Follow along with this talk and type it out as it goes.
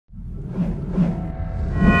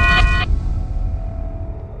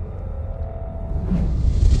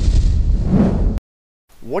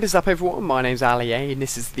What is up everyone, my name's Ali A and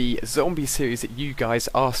this is the zombie series that you guys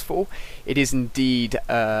asked for. It is indeed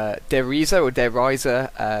Riese or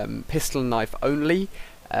Riese, pistol and knife only.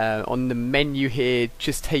 On the menu here,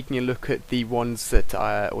 just taking a look at the ones that,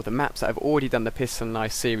 or the maps that I've already done the pistol and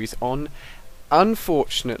knife series on.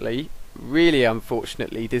 Unfortunately, really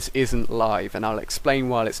unfortunately, this isn't live, and I'll explain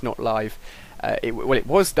why it's not live. It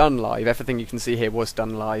was done live, everything you can see here was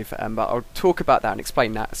done live, but I'll talk about that and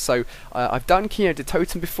explain that. So, I've done Kino de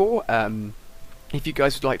Totem before. If you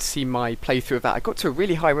guys would like to see my playthrough of that, I got to a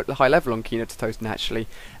really high level on Kino de Totem actually,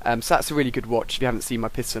 so that's a really good watch if you haven't seen my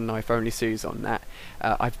pistol and knife only series on that.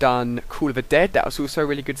 I've done Call of the Dead, that was also a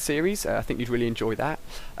really good series, I think you'd really enjoy that.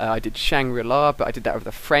 I did Shangri-La, but I did that with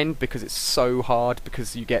a friend because it's so hard,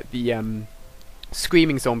 because you get the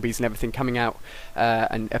screaming zombies and everything coming out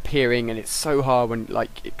and appearing, and it's so hard when,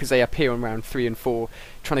 like, because they appear on round 3 and 4,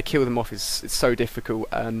 trying to kill them off is so difficult.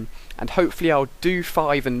 And hopefully I'll do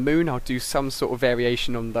 5 and Moon, I'll do some sort of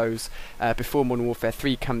variation on those before Modern Warfare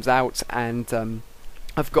 3 comes out, and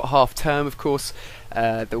I've got half term, of course,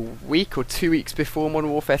 the week or 2 weeks before Modern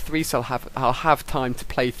Warfare 3, so I'll have time to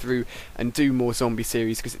play through and do more zombie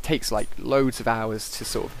series, because it takes like loads of hours to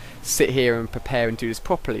sort of sit here and prepare and do this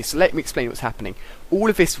properly. So let me explain what's happening.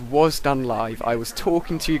 All of this was done live. I was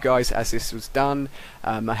talking to you guys as this was done.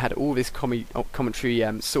 I had all this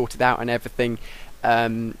commentary sorted out and everything.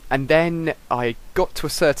 And then I got to a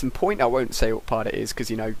certain point. I won't say what part it is,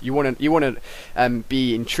 because you want to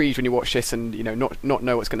be intrigued when you watch this, and not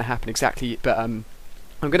know what's going to happen exactly. But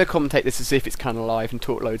I'm going to commentate this as if it's kind of live and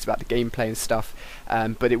talk loads about the gameplay and stuff.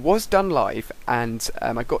 But it was done live, and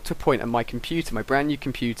I got to a point on my computer, my brand new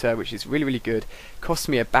computer, which is really good. Cost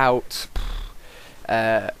me about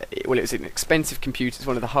well, it was an expensive computer. It's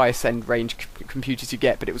one of the highest end range computers you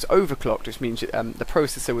get, but it was overclocked, which means the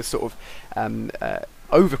processor was sort of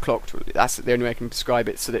overclocked. That's the only way I can describe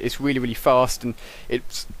it, so that it's really fast, and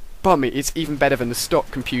it's even better than the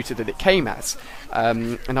stock computer that it came as.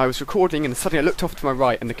 And I was recording, and suddenly I looked off to my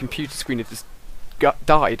right, and the computer screen had just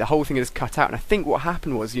died. The whole thing had just cut out, and I think what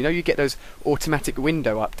happened was, you get those automatic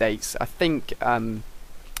window updates. I think I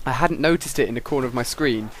hadn't noticed it in the corner of my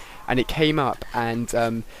screen, and it came up, and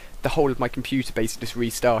the whole of my computer basically just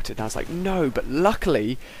restarted, and I was like, no. But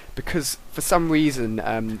luckily, because for some reason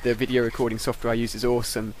the video recording software I use is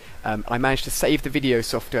awesome, I managed to save the video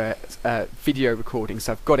software video recording,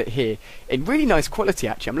 so I've got it here in really nice quality.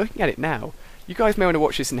 Actually, I'm looking at it now. You guys may want to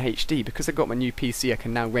watch this in HD, because I've got my new PC. I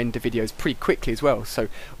can now render videos pretty quickly as well, so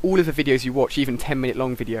all of the videos you watch, even 10-minute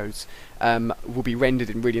long videos, will be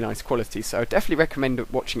rendered in really nice quality. So I definitely recommend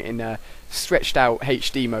watching it in stretched out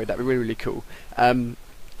HD mode. That'd be really cool.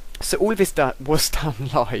 So all of this was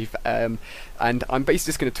done live, and I'm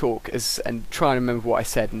basically just going to talk and try and remember what I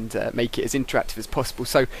said, and make it as interactive as possible.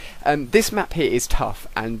 So this map here is tough,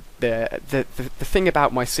 and the thing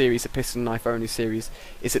about my series, the pistol and knife only series,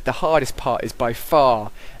 is that the hardest part is by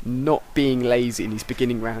far not being lazy in these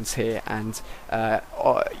beginning rounds here, and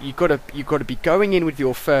you gotta be going in with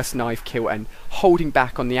your first knife kill and holding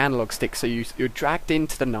back on the analog stick, so you're dragged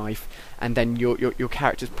into the knife, and then your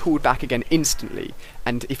character's pulled back again instantly.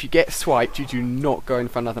 And if you get swiped, you do not go in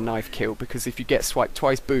for another knife kill, because if you get swiped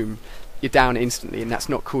twice, boom, you're down instantly, and that's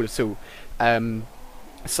not cool at all.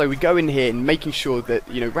 So we go in here and making sure that,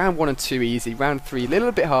 round 1 and 2 easy, round 3 a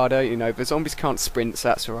little bit harder, the zombies can't sprint, so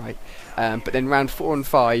that's alright. But then round 4 and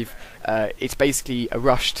 5, it's basically a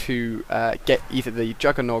rush to get either the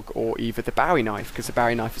Juggernog or either the Bowie knife, because the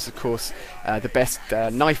Bowie knife is of course the best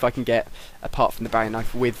knife I can get, apart from the Bowie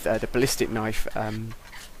knife with the ballistic knife.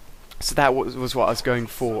 So that was what I was going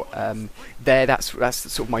for there. That's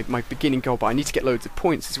sort of my beginning goal, but I need to get loads of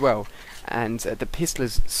points as well. And the pistol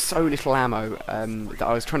has so little ammo that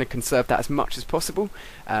I was trying to conserve that as much as possible.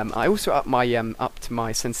 I also upped my up to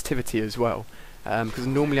my sensitivity as well, because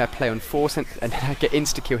normally I play on 4 and then I get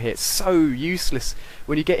insta kill here. It's so useless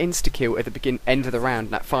when you get insta kill at the end of the round,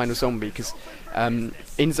 that final zombie, because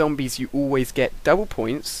in zombies you always get double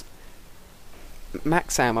points,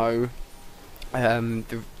 max ammo,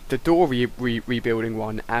 the door rebuilding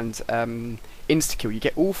one, and insta-kill. You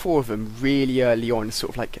get all 4 of them really early on,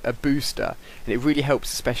 sort of like a booster, and it really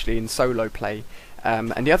helps, especially in solo play.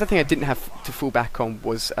 And the other thing I didn't have to fall back on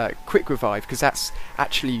was quick revive, because that's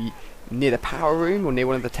actually near the power room, or near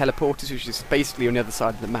one of the teleporters, which is basically on the other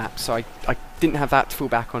side of the map, so I didn't have that to fall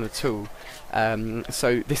back on at all.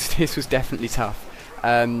 So this was definitely tough.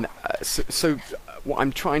 So what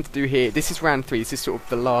I'm trying to do here, this is round 3, this is sort of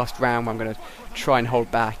the last round where I'm going to try and hold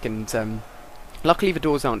back, and luckily the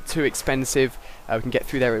doors aren't too expensive, we can get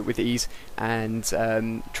through there with ease, and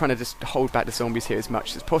trying to just hold back the zombies here as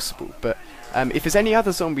much as possible. But If there's any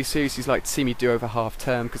other zombie series you'd like to see me do over half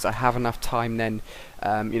term, because I have enough time then,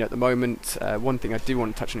 you know, at the moment, one thing I do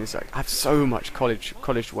want to touch on is like, I have so much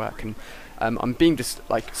college work, and I'm being just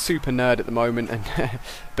like super nerd at the moment, and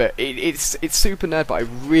but it's super nerd, but I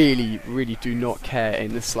really do not care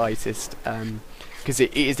in the slightest, because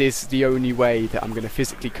it is the only way that I'm going to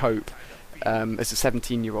physically cope as a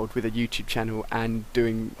 17-year-old with a YouTube channel and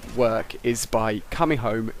doing work, is by coming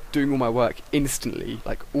home, doing all my work instantly,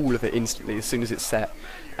 like all of it instantly as soon as it's set,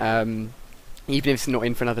 even if it's not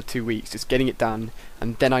in for another 2 weeks, just getting it done,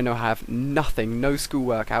 and then I know I have no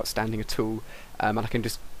schoolwork outstanding at all, and I can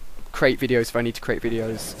just create videos if I need to create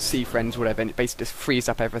videos, see friends, whatever, and it basically just frees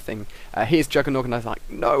up everything. Here's Juggernog, and I was like,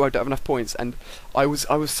 no, I don't have enough points, and I was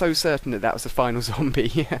so certain that was the final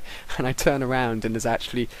zombie, and I turn around and there's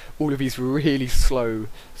actually all of these really slow,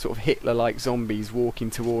 sort of Hitler-like zombies walking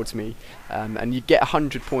towards me, and you get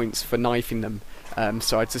 100 points for knifing them,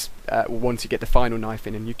 so I just, once you get the final knife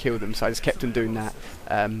in and you kill them, so I just kept on doing that,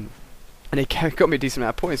 and it got me a decent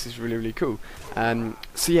amount of points. It's really cool.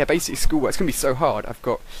 So yeah, basically schoolwork, it's going to be so hard. I've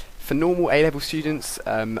got, for normal A-level students,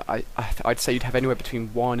 I'd say you'd have anywhere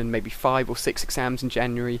between 1 and maybe 5 or 6 exams in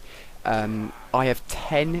January. I have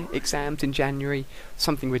 10 exams in January,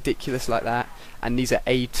 something ridiculous like that, and these are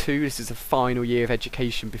A2. This is the final year of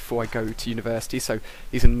education before I go to university, so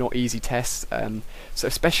these are not easy tests. So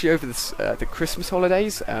especially over the Christmas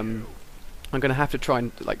holidays, I'm going to have to try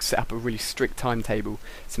and like set up a really strict timetable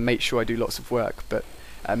to make sure I do lots of work. But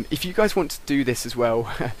if you guys want to do this as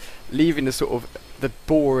well, leaving the sort of the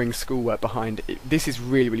boring schoolwork behind, this is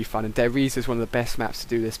really fun, and Riese is one of the best maps to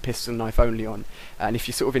do this pistol knife only on, and if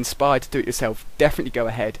you're sort of inspired to do it yourself, definitely go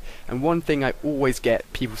ahead. And one thing I always get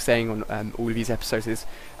people saying on all of these episodes is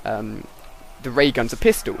the ray gun's a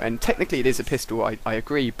pistol, and technically it is a pistol, I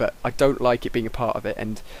agree, but I don't like it being a part of it,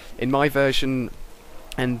 and in my version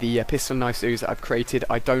and the pistol knife series that I've created,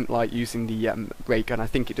 I don't like using the ray gun. I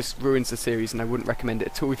think it just ruins the series, and I wouldn't recommend it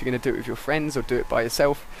at all if you're going to do it with your friends or do it by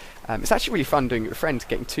yourself. It's actually really fun doing it with friends.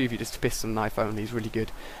 Getting 2 of you just to pistol knife only is really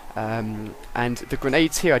good. And the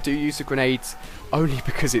grenades here, I do use the grenades only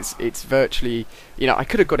because it's virtually, you know, I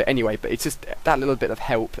could have got it anyway, but it's just that little bit of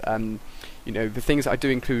help. You know, the things I do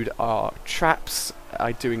include are traps,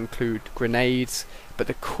 I do include grenades, but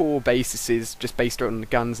the core basis is just based on the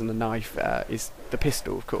guns and the knife, is the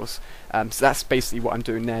pistol, of course. So that's basically what I'm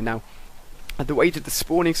doing there. Now, the way that the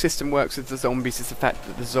spawning system works with the zombies is the fact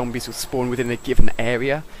that the zombies will spawn within a given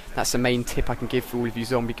area. That's the main tip I can give for all of you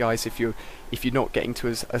zombie guys. If you're not getting to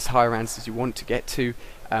as high rounds as you want to get to,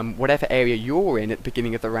 whatever area you're in at the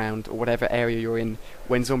beginning of the round, or whatever area you're in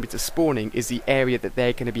when zombies are spawning, is the area that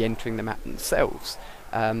they're going to be entering the map themselves.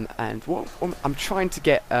 And I'm trying to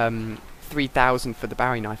get 3,000 for the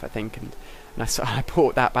Barry knife, I think, and I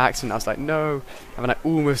bought that by accident. I was like, no, and then I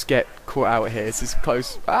almost get caught out here. This is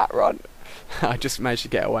close. Run! I just managed to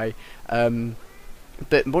get away.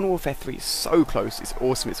 But Modern Warfare 3 is so close. It's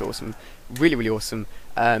awesome. Really awesome.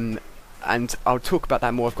 And I'll talk about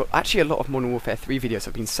that more. I've got actually a lot of Modern Warfare 3 videos.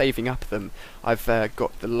 I've been saving up them. I've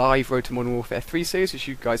got the live Road to Modern Warfare 3 series, which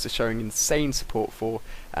you guys are showing insane support for.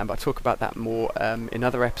 But I'll talk about that more in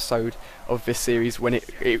another episode of this series when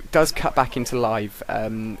it does cut back into live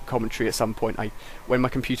commentary at some point. When my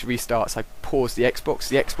computer restarts, I pause the Xbox.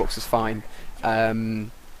 The Xbox is fine.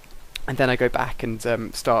 And then I go back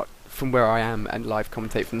and start from where I am and live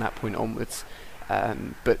commentate from that point onwards.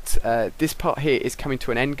 But this part here is coming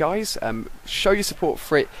to an end, guys. Show your support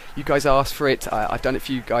for it. You guys asked for it. I've done it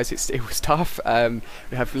for you guys. It was tough.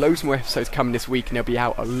 We have loads more episodes coming this week, and they'll be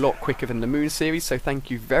out a lot quicker than the Moon series. So thank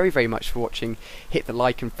you very much for watching. Hit the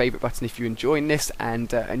like and favourite button if you're enjoying this,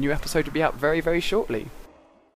 and a new episode will be out very shortly.